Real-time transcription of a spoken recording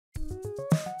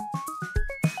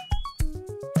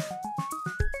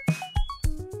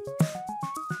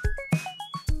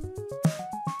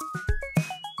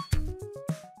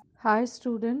Hi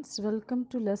students, welcome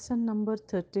to lesson number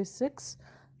 36,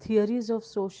 Theories of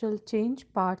Social Change,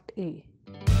 Part A.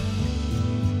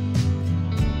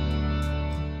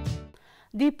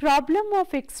 The problem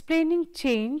of explaining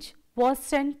change was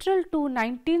central to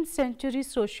 19th century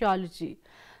sociology.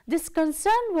 This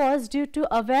concern was due to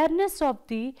awareness of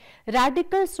the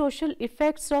radical social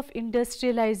effects of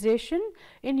industrialization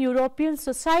in European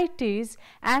societies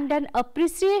and an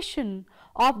appreciation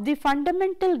of the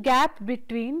fundamental gap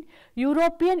between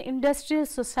European industrial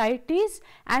societies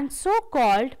and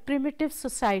so-called primitive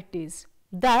societies.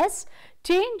 Thus,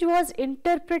 change was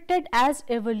interpreted as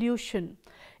evolution.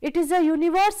 It is a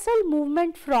universal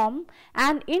movement from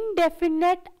an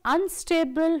indefinite,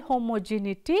 unstable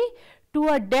homogeneity to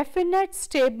a definite,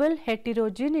 stable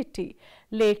heterogeneity.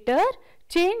 Later,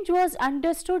 change was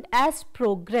understood as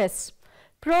progress.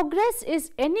 Progress is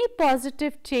any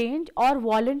positive change or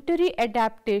voluntary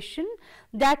adaptation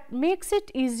that makes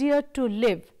it easier to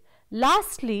live.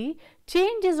 Lastly,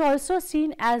 change is also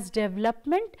seen as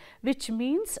development, which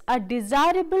means a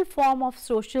desirable form of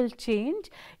social change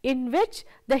in which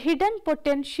the hidden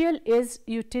potential is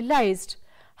utilized.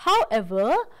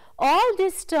 However, all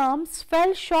these terms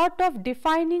fell short of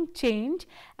defining change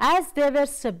as they were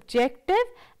subjective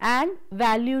and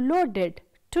value loaded.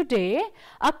 Today,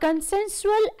 a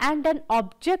consensual and an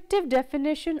objective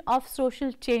definition of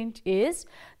social change is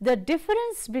the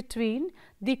difference between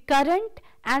the current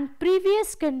and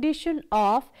previous condition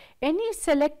of any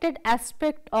selected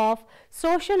aspect of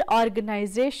social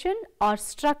organization or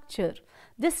structure.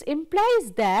 This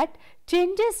implies that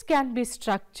changes can be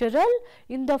structural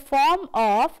in the form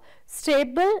of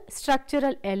stable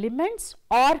structural elements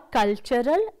or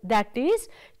cultural, that is,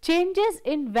 changes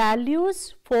in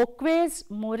values, folkways,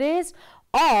 mores,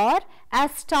 or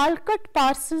as Talcott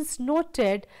Parsons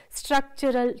noted,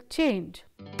 structural change.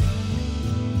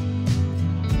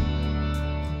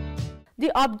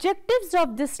 The objectives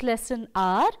of this lesson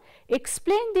are: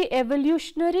 explain the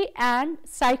evolutionary and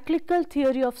cyclical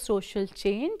theory of social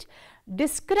change,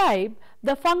 describe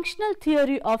the functional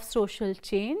theory of social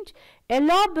change,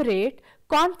 elaborate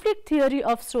conflict theory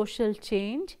of social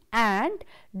change, and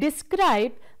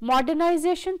describe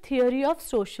modernization theory of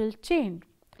social change.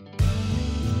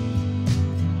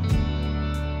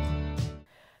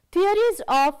 Theories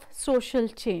of social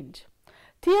change.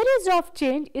 Theories of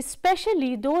change,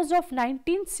 especially those of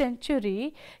 19th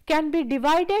century, can be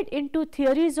divided into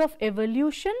theories of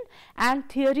evolution and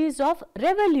theories of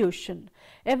revolution.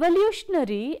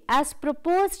 Evolutionary, as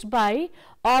proposed by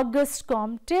Auguste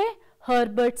Comte,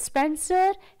 Herbert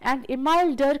Spencer and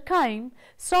Emile Durkheim,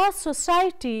 saw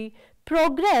society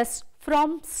progress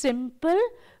from simple,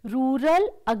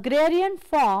 rural, agrarian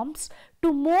forms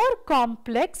to more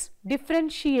complex,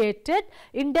 differentiated,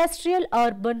 industrial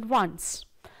urban ones.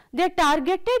 They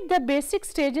targeted the basic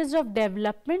stages of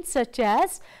development such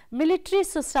as military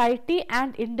society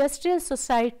and industrial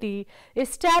society,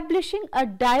 establishing a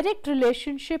direct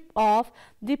relationship of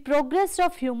the progress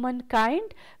of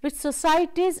humankind with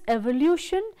society's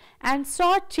evolution, and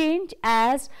saw change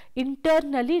as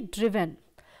internally driven.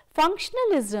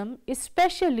 Functionalism,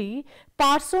 especially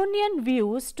Parsonian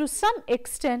views, to some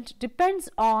extent depends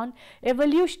on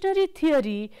evolutionary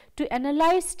theory to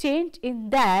analyze change, in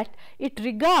that it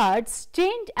regards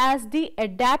change as the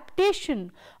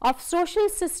adaptation of social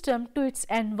system to its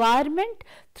environment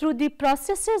through the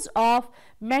processes of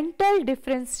mental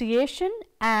differentiation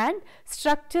and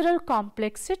structural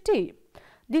complexity.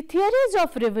 The theories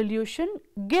of revolution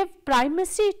give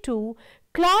primacy to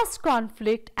class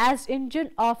conflict as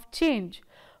engine of change.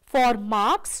 For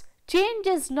Marx, change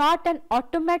is not an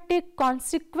automatic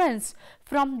consequence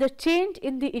from the change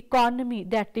in the economy,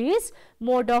 that is,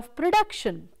 mode of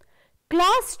production.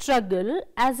 Class struggle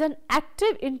as an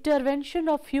active intervention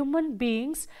of human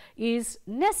beings is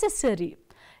necessary.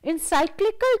 In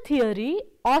cyclical theory,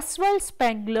 Oswald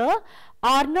Spengler,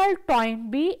 Arnold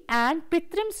Toynbee and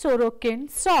Pithrim Sorokin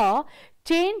saw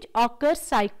change occur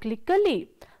cyclically.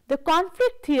 The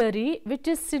conflict theory, which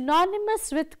is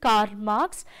synonymous with Karl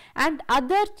Marx, and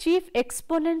other chief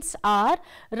exponents are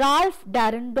Ralph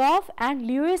Dahrendorf and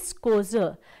Louis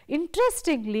Koser.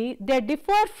 Interestingly, they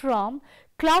differ from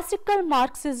classical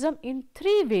Marxism in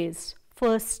three ways.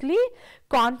 Firstly,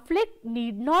 conflict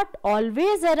need not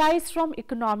always arise from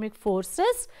economic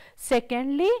forces.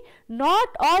 Secondly, not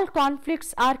all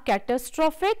conflicts are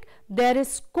catastrophic. There is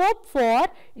scope for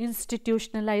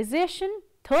institutionalization.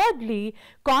 Thirdly,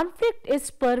 conflict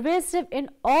is pervasive in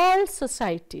all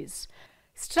societies.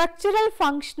 Structural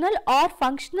functional or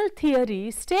functional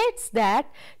theory states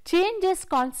that change is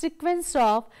consequence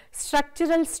of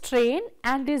structural strain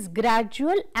and is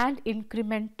gradual and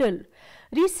incremental.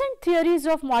 Recent theories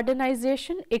of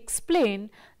modernization explain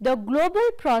the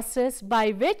global process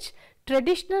by which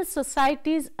traditional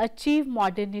societies achieve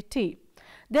modernity.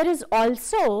 There is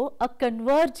also a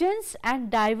convergence and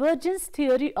divergence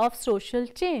theory of social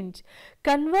change.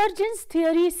 Convergence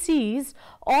theory sees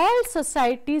all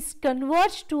societies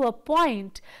converge to a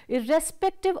point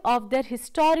irrespective of their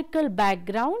historical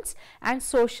backgrounds and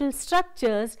social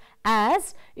structures,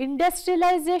 as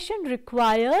industrialization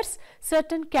requires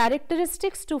certain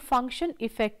characteristics to function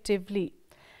effectively.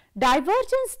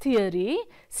 Divergence theory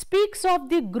speaks of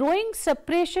the growing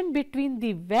separation between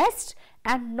the West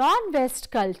and non-West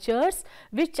cultures,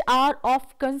 which are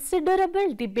of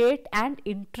considerable debate and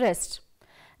interest.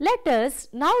 Let us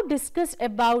now discuss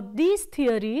about these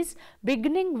theories,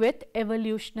 beginning with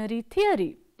evolutionary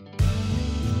theory.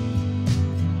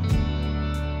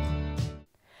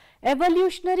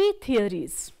 Evolutionary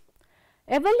theories.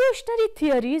 Evolutionary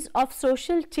theories of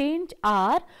social change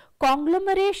are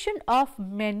conglomeration of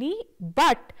many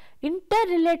but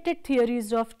interrelated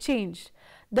theories of change.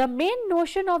 The main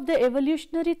notion of the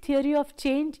evolutionary theory of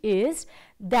change is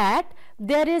that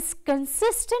there is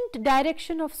consistent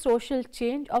direction of social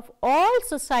change of all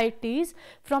societies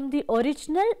from the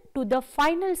original to the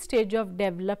final stage of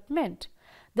development.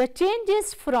 The change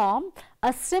is from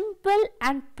a simple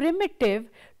and primitive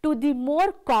to the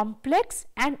more complex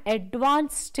and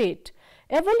advanced state.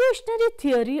 Evolutionary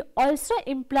theory also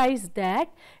implies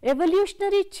that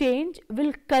evolutionary change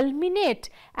will culminate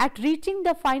at reaching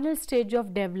the final stage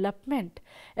of development.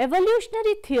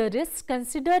 Evolutionary theorists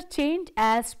consider change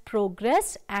as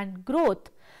progress and growth.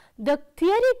 The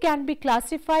theory can be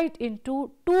classified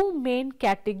into two main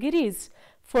categories.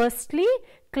 Firstly,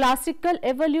 classical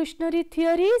evolutionary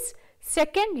theories.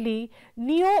 Secondly,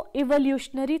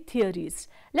 neo-evolutionary theories.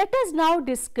 Let us now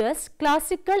discuss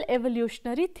classical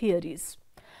evolutionary theories.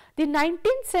 The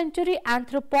 19th century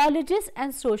anthropologists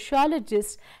and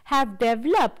sociologists have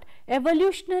developed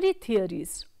evolutionary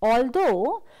theories.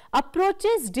 Although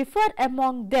approaches differ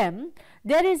among them,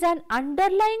 there is an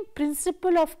underlying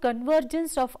principle of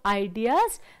convergence of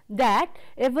ideas that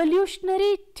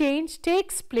evolutionary change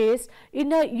takes place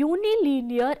in a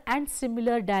unilinear and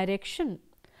similar direction.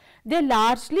 They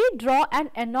largely draw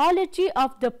an analogy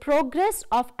of the progress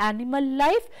of animal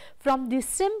life from the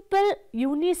simple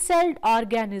unicelled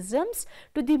organisms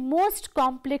to the most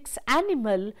complex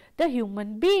animal, the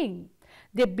human being.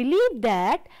 They believe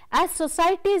that as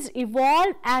societies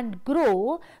evolve and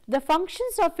grow, the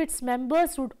functions of its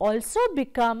members would also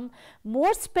become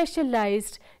more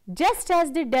specialized, just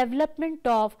as the development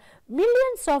of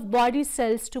millions of body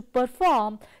cells to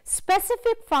perform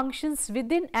specific functions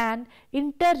within an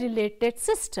interrelated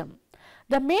system.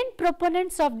 The main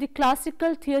proponents of the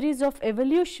classical theories of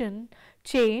evolution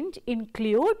change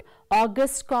include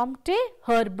Auguste Comte,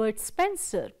 Herbert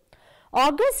Spencer.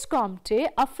 Auguste Comte,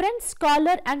 a French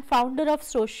scholar and founder of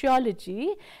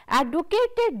sociology,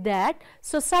 advocated that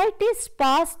societies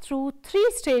pass through three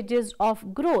stages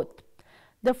of growth.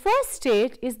 The first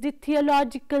stage is the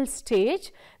theological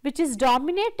stage, which is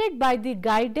dominated by the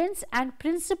guidance and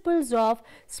principles of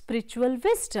spiritual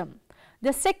wisdom.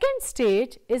 The second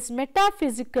stage is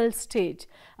metaphysical stage,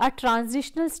 a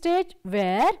transitional stage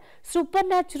where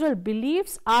supernatural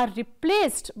beliefs are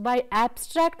replaced by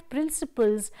abstract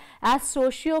principles as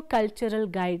socio-cultural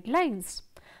guidelines.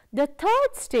 The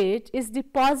third stage is the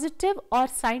positive or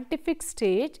scientific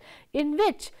stage, in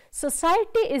which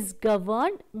society is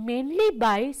governed mainly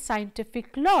by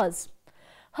scientific laws.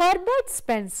 Herbert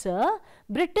Spencer,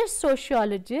 British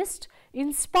sociologist,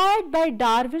 inspired by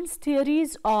Darwin's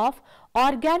theories of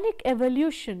organic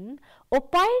evolution,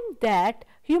 opined that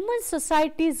human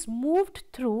societies moved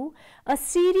through a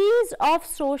series of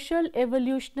social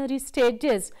evolutionary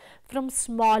stages, from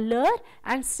smaller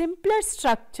and simpler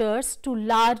structures to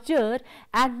larger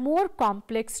and more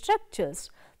complex structures.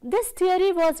 This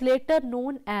theory was later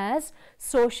known as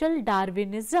social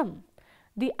Darwinism.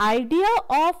 The idea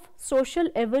of social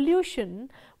evolution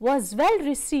was well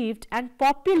received and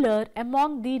popular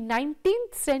among the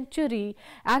 19th century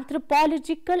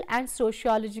anthropological and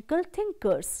sociological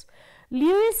thinkers.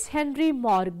 Lewis Henry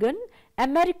Morgan,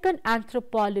 American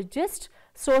anthropologist,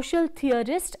 social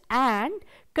theorist and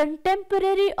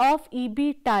contemporary of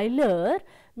E.B. Tylor,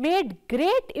 made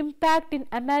great impact in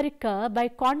America by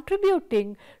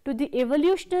contributing to the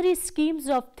evolutionary schemes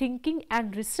of thinking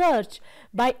and research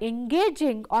by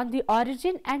engaging on the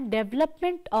origin and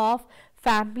development of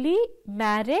family,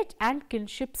 marriage and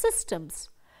kinship systems.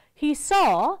 He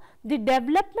saw the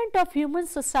development of human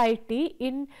society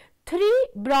in three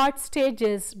broad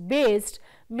stages based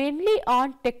mainly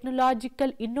on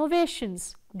technological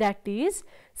innovations, that is,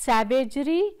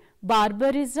 savagery,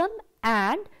 barbarism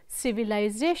and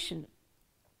civilization.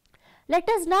 Let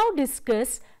us now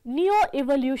discuss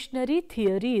neo-evolutionary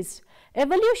theories.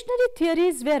 Evolutionary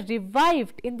theories were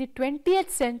revived in the 20th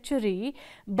century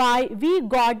by V.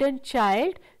 Gordon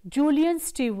Childe, Julian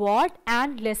Stewart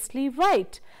and Leslie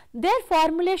White. Their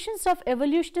formulations of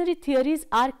evolutionary theories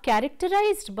are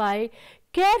characterized by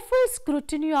careful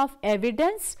scrutiny of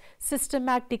evidence,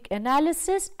 systematic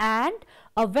analysis and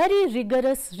a very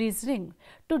rigorous reasoning.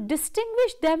 To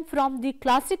distinguish them from the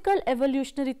classical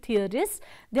evolutionary theorists,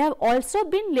 they have also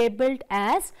been labeled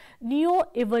as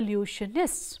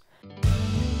neo-evolutionists.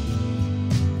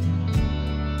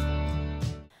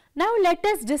 Now let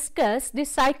us discuss the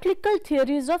cyclical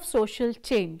theories of social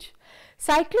change.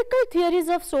 Cyclical theories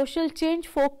of social change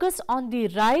focus on the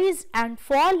rise and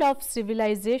fall of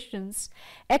civilizations,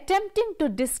 attempting to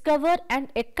discover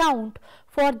and account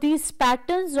for these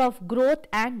patterns of growth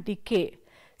and decay.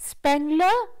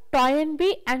 Spengler,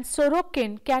 Toynbee and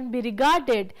Sorokin can be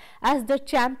regarded as the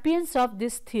champions of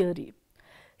this theory.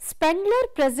 Spengler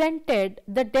presented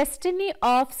the destiny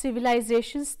of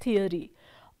civilizations theory.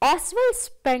 Oswald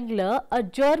Spengler, a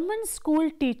German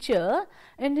school teacher,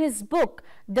 in his book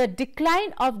The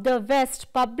Decline of the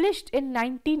West, published in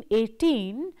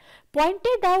 1918,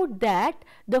 pointed out that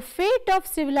the fate of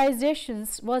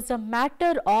civilizations was a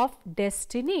matter of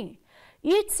destiny.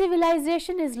 Each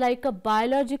civilization is like a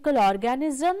biological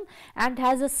organism and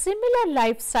has a similar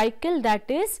life cycle, that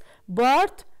is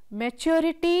birth,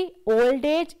 maturity, old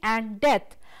age and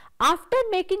death. After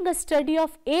making a study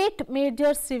of 8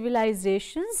 major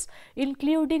civilizations,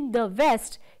 including the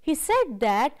West, he said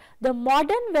that the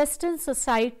modern Western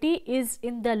society is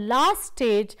in the last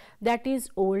stage, that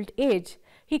is old age.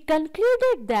 He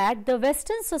concluded that the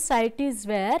Western societies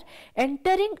were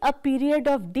entering a period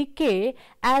of decay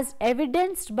as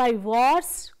evidenced by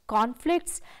wars,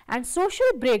 conflicts and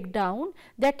social breakdown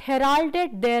that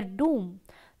heralded their doom.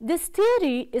 This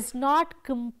theory is not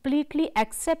completely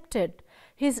accepted.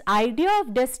 His idea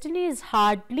of destiny is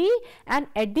hardly an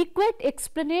adequate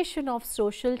explanation of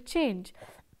social change.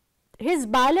 His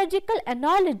biological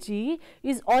analogy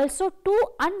is also too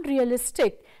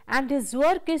unrealistic and his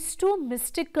work is too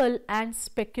mystical and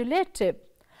speculative.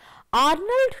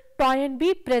 Arnold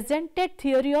Toynbee presented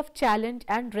theory of challenge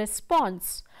and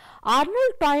response.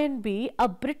 Arnold Toynbee, a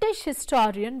British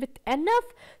historian with enough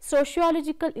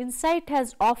sociological insight,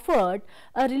 has offered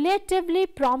a relatively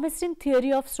promising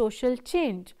theory of social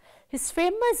change. His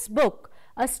famous book,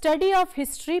 A Study of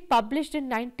History, published in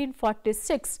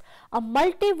 1946, a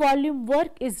multi-volume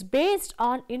work, is based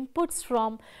on inputs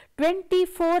from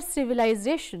 24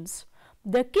 civilizations.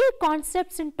 The key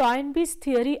concepts in Toynbee's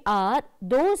theory are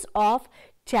those of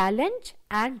challenge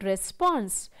and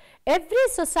response. Every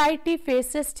society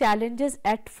faces challenges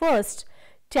at first,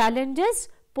 challenges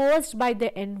posed by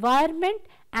the environment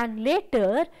and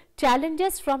later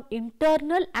challenges from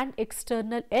internal and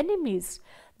external enemies.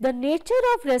 The nature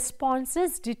of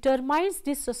responses determines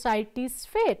the society's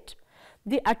fate.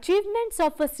 The achievements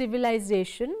of a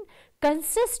civilization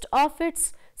consist of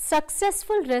its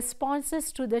successful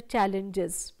responses to the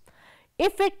challenges.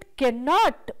 If it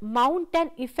cannot mount an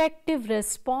effective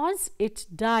response, it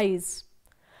dies.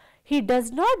 He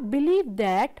does not believe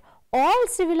that all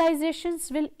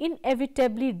civilizations will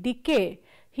inevitably decay.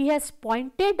 He has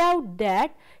pointed out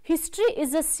that history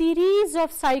is a series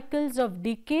of cycles of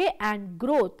decay and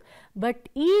growth, but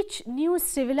each new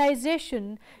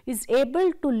civilization is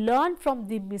able to learn from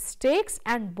the mistakes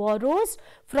and borrows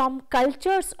from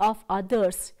cultures of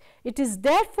others. It is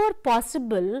therefore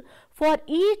possible for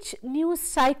each new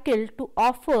cycle to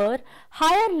offer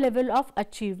higher level of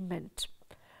achievement.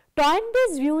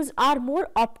 Toynbee's views are more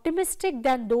optimistic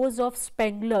than those of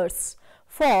Spengler's,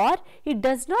 for he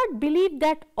does not believe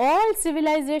that all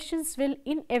civilizations will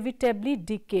inevitably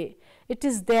decay. It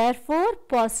is therefore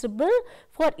possible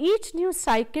for each new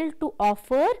cycle to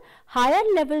offer higher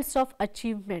levels of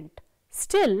achievement.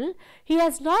 Still, he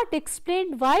has not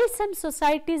explained why some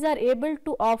societies are able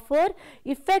to offer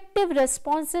effective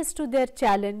responses to their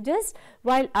challenges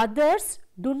while others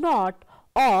do not,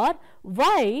 or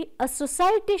why a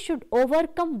society should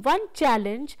overcome one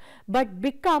challenge but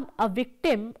become a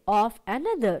victim of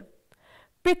another.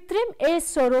 Pithrim A.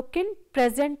 Sorokin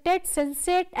presented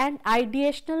sensate and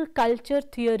ideational culture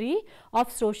theory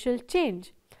of social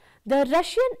change. The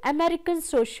Russian-American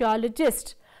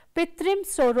sociologist Pithrim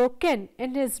Sorokin,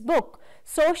 in his book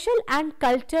Social and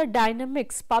Culture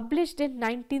Dynamics, published in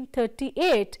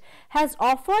 1938, has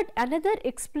offered another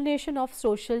explanation of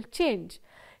social change.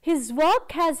 His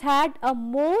work has had a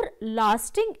more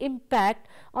lasting impact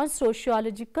on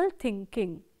sociological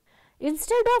thinking.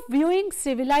 Instead of viewing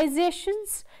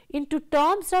civilizations into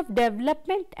terms of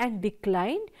development and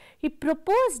decline, he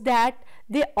proposed that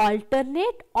they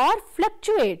alternate or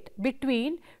fluctuate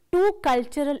between two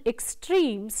cultural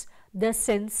extremes, the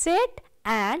sensate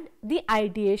and the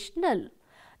ideational.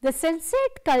 The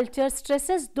sensate culture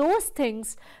stresses those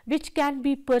things which can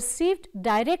be perceived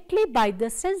directly by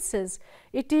the senses.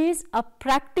 It is a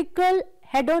practical,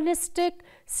 hedonistic,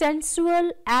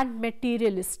 sensual and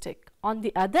materialistic. On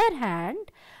the other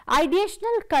hand,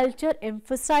 ideational culture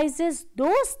emphasizes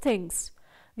those things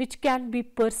which can be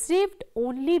perceived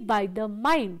only by the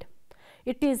mind.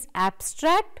 It is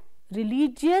abstract,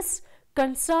 religious,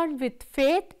 concerned with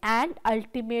faith and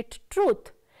ultimate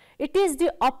truth. It is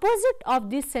the opposite of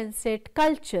the sensate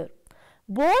culture.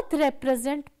 Both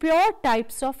represent pure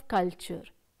types of culture.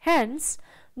 Hence,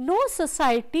 no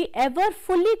society ever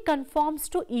fully conforms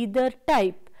to either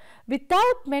type.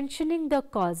 Without mentioning the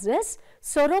causes,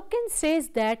 Sorokin says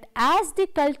that as the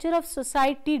culture of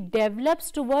society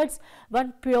develops towards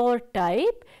one pure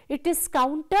type, it is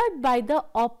countered by the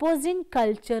opposing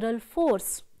cultural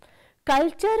force.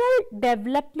 Cultural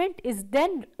development is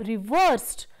then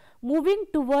reversed, moving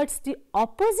towards the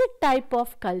opposite type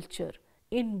of culture.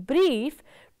 In brief,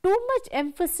 too much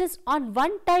emphasis on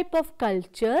one type of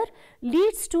culture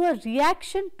leads to a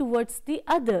reaction towards the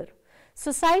other.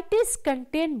 Societies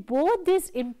contain both these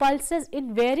impulses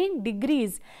in varying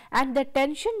degrees, and the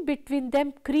tension between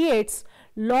them creates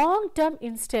long-term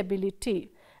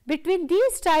instability. Between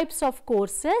these types of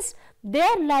courses,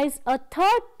 there lies a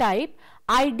third type,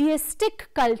 idealistic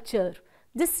culture.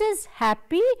 This is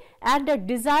happy and a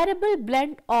desirable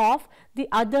blend of the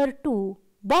other two,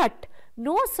 but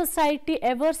no society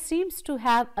ever seems to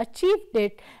have achieved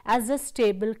it as a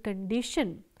stable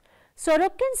condition.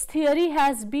 Sorokin's theory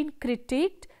has been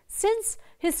critiqued since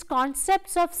his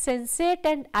concepts of sensate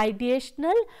and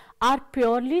ideational are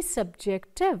purely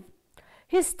subjective.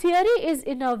 His theory is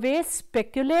in a way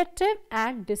speculative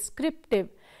and descriptive.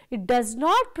 It does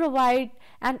not provide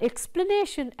an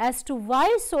explanation as to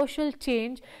why social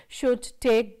change should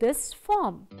take this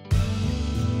form.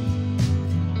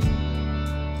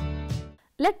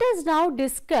 Let us now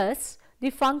discuss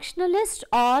the functionalist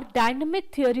or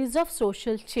dynamic theories of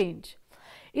social change.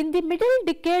 In the middle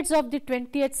decades of the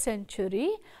 20th century,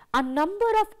 a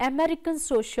number of American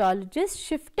sociologists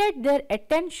shifted their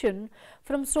attention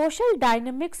from social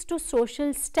dynamics to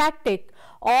social static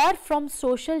or from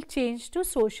social change to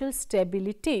social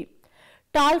stability.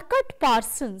 Talcott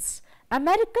Parsons,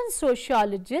 American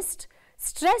sociologist,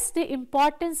 stressed the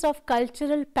importance of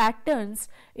cultural patterns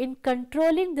in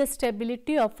controlling the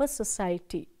stability of a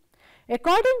society.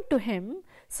 According to him,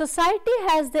 society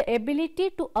has the ability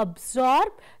to absorb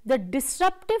the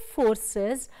disruptive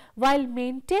forces while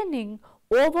maintaining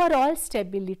overall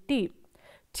stability.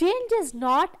 Change is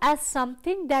not as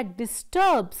something that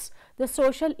disturbs the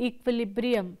social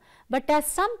equilibrium, but as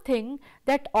something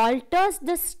that alters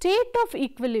the state of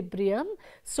equilibrium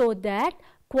so that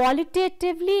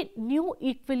qualitatively new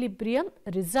equilibrium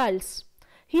results.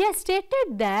 He has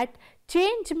stated that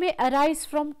change may arise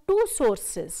from two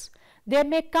sources. They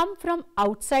may come from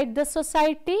outside the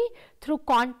society through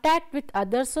contact with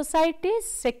other societies.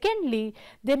 Secondly,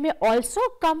 they may also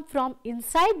come from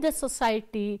inside the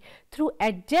society through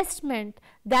adjustment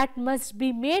that must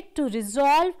be made to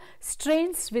resolve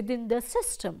strains within the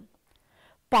system.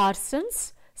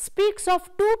 Parsons speaks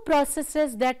of two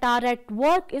processes that are at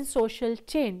work in social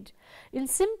change. In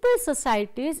simple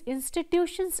societies,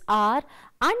 institutions are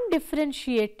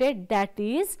undifferentiated, that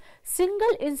is,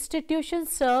 single institution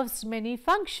serves many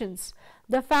functions.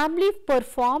 The family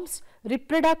performs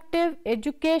reproductive,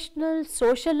 educational,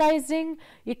 socializing,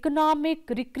 economic,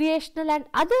 recreational and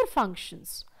other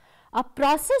functions. A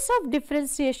process of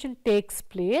differentiation takes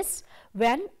place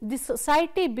when the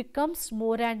society becomes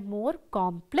more and more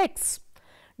complex.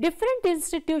 Different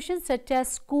institutions such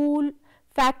as school,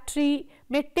 factory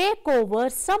may take over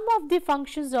some of the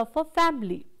functions of a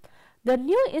family. The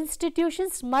new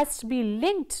institutions must be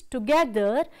linked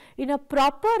together in a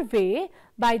proper way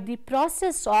by the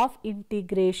process of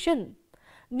integration.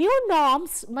 New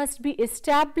norms must be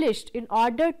established in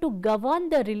order to govern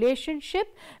the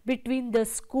relationship between the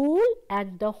school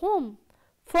and the home.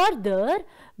 Further,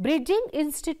 bridging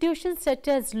institutions such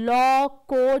as law,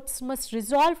 courts must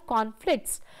resolve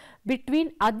conflicts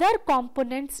between other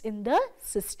components in the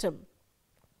system.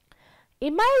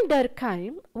 Emile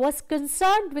Durkheim was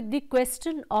concerned with the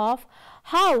question of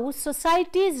how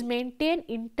societies maintain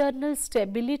internal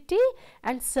stability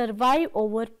and survive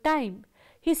over time.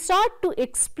 He sought to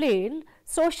explain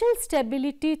social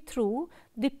stability through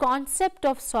the concept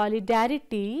of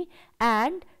solidarity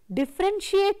and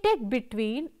differentiated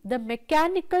between the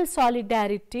mechanical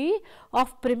solidarity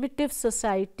of primitive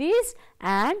societies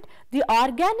and the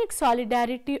organic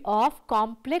solidarity of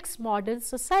complex modern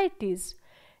societies.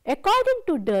 According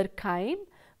to Durkheim,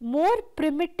 more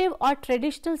primitive or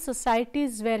traditional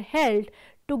societies were held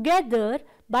together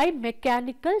by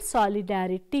mechanical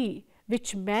solidarity,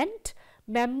 which meant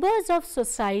members of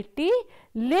society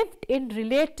lived in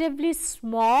relatively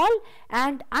small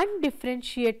and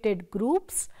undifferentiated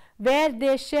groups where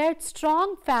they shared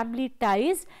strong family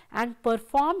ties and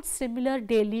performed similar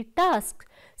daily tasks.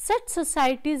 Such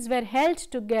societies were held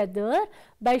together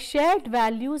by shared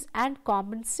values and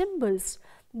common symbols.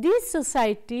 These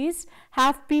societies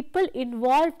have people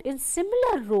involved in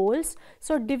similar roles,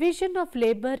 so division of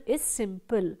labor is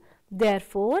simple.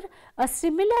 Therefore, a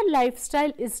similar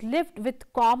lifestyle is lived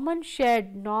with common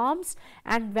shared norms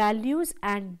and values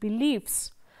and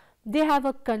beliefs. They have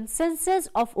a consensus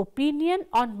of opinion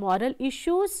on moral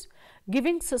issues,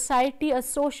 giving society a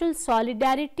social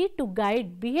solidarity to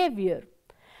guide behavior.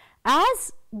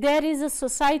 As there is a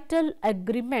societal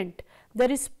agreement,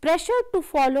 there is pressure to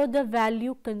follow the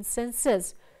value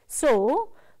consensus. So,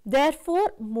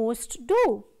 therefore, most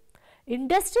do.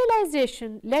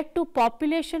 Industrialization led to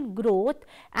population growth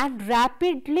and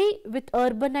rapidly with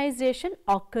urbanization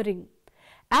occurring.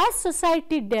 As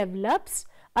society develops,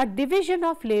 a division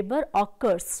of labor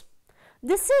occurs.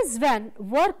 This is when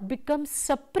work becomes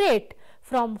separate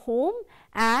from home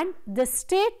and the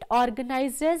state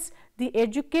organizes the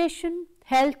education,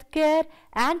 healthcare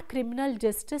and criminal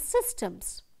justice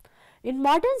systems. In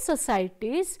modern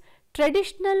societies,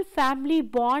 traditional family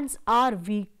bonds are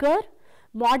weaker.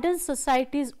 Modern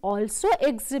societies also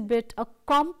exhibit a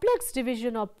complex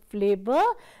division of labor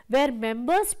where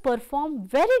members perform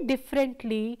very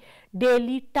differently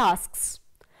daily tasks.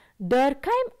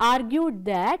 Durkheim argued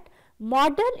that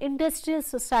modern industrial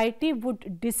society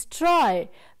would destroy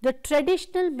the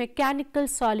traditional mechanical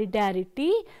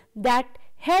solidarity that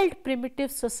held primitive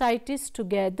societies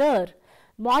together.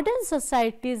 Modern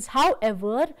societies,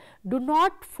 however, do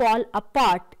not fall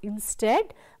apart.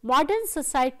 Instead, modern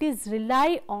societies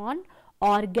rely on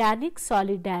organic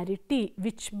solidarity,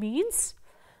 which means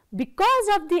because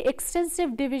of the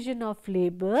extensive division of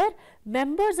labor,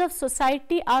 members of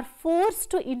society are forced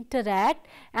to interact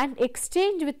and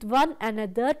exchange with one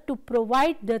another to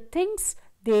provide the things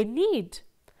they need.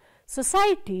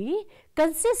 Society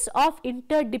consists of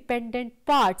interdependent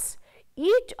parts,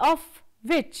 each of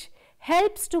which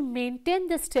helps to maintain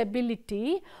the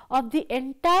stability of the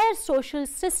entire social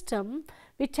system,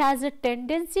 which has a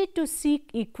tendency to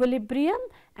seek equilibrium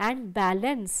and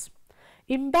balance.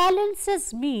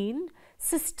 Imbalances mean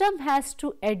system has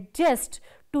to adjust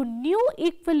to new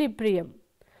equilibrium.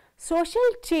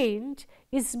 Social change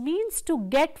is means to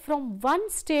get from one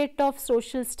state of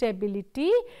social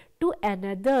stability to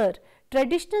another.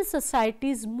 Traditional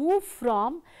societies move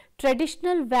from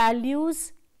traditional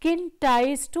values, kin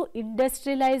ties to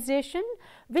industrialization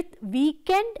with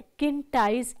weakened kin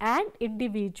ties and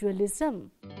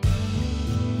individualism.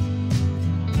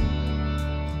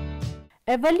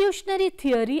 Evolutionary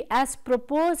theory as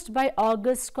proposed by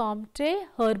Auguste Comte,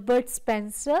 Herbert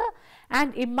Spencer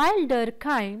and Emile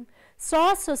Durkheim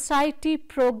saw society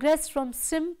progress from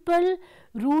simple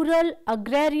rural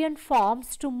agrarian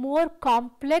forms to more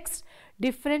complex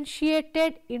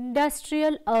differentiated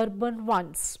industrial urban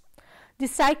ones. The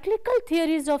cyclical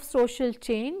theories of social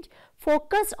change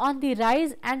focus on the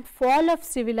rise and fall of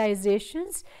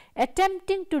civilizations,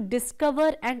 attempting to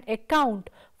discover and account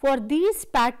for these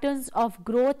patterns of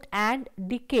growth and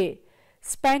decay.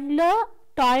 Spengler,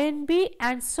 Toynbee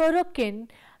and Sorokin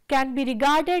can be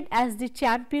regarded as the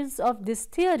champions of this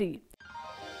theory.